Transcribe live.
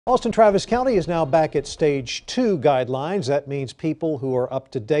Austin Travis County is now back at stage 2 guidelines. That means people who are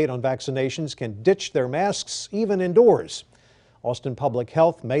up to date on vaccinations can ditch their masks even indoors. Austin Public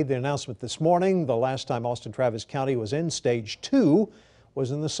Health made the announcement this morning. The last time Austin Travis County was in stage 2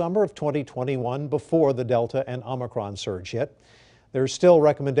 was in the summer of 2021 before the Delta and Omicron surge hit. There are still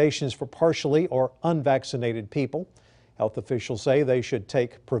recommendations for partially or unvaccinated people. Health officials say they should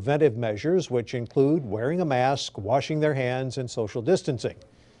take preventive measures, which include wearing a mask, washing their hands, and social distancing.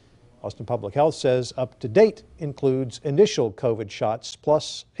 Austin Public Health says up to date includes initial COVID shots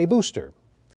plus a booster.